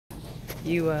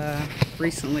You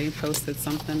recently posted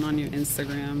something on your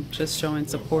Instagram just showing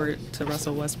support to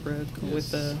Russell Westbrook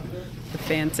with the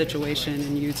fan situation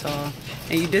in Utah.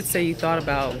 And you did say you thought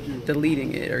about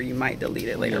deleting it, or you might delete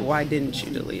it later. Why didn't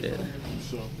you delete it?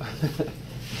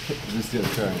 Just still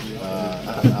current.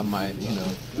 I might,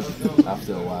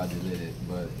 after a while delete it.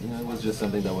 But, it was just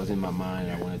something that was in my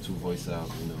mind. I wanted to voice out,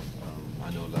 I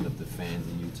know a lot of the fans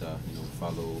in Utah,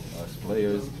 follow us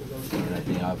players, and I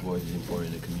think our voice is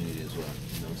important in the community as well.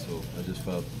 So I just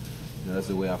felt, that's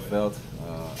the way I felt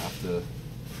after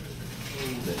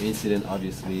the incident,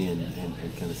 obviously, and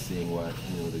kind of seeing what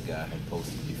the guy had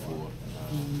posted before,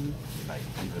 like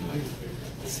even like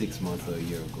 6 months or a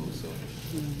year ago. So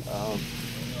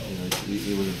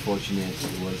it was unfortunate.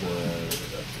 It was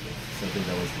something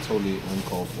that was totally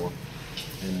uncalled for,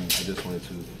 and I just wanted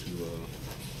to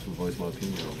voice my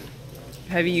opinion on it.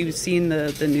 Have you seen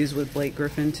the news with Blake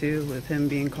Griffin too, with him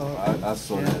being called? I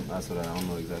saw that. I saw that. I don't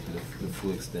know exactly the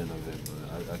full extent of it,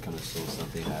 but I kind of saw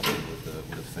something happen with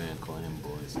a fan calling him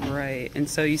boys. Right, and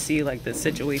so you see, like, the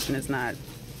situation is not,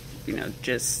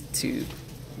 just to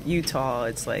Utah.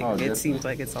 It's like it seems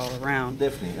like it's all around.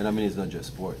 Definitely, and I mean it's not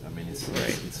just sport. I mean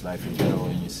it's life in general,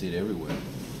 and you see it everywhere.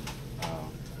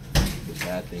 The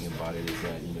bad thing about it is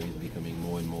that he's becoming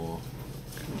more and more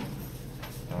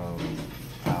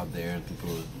out there, and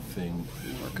people think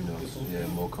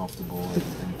more comfortable and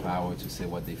empowered to say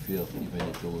what they feel, even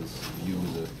if those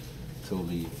views are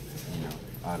totally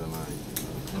out of line.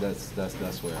 And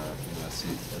that's where I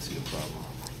see the problem.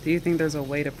 Do you think there's a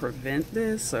way to prevent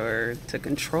this or to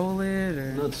control it?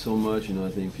 Or not so much. I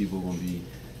think people are gonna be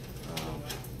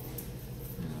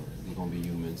they're gonna be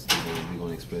humans. They're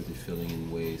gonna express their feeling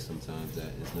in ways sometimes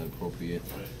that it's not appropriate.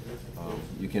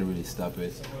 You can't really stop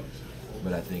it.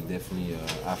 But I think definitely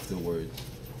afterwards,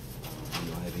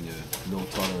 having a no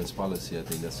tolerance policy, I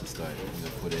think that's the start.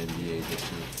 For the NBA, just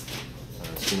to,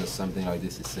 as soon as something like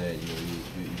this is said,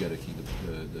 you got to keep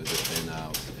the fan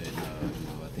out. And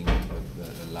I think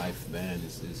a life ban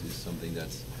is something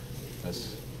that's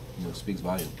speaks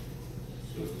volume.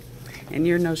 And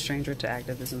you're no stranger to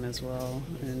activism as well.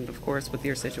 And of course, with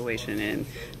your situation in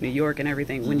New York and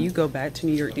everything, when you go back to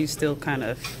New York, do you still kind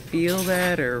of feel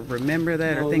that or remember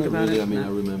that or think about really. it? I mean, I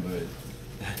remember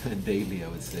it daily, I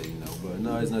would say, But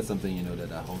no, it's not something,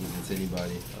 that I hold against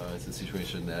anybody. It's a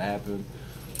situation that happened.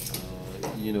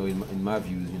 In my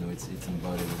view, it's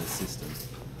embodied in the system.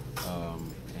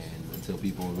 And until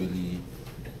people really,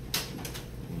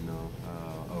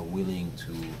 are willing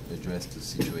to address the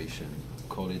situation,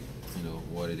 call it,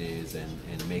 what it is,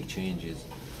 and make changes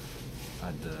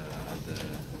at the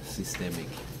systemic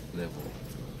level.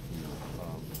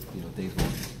 Things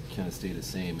will kind of stay the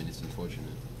same, and it's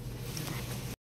unfortunate.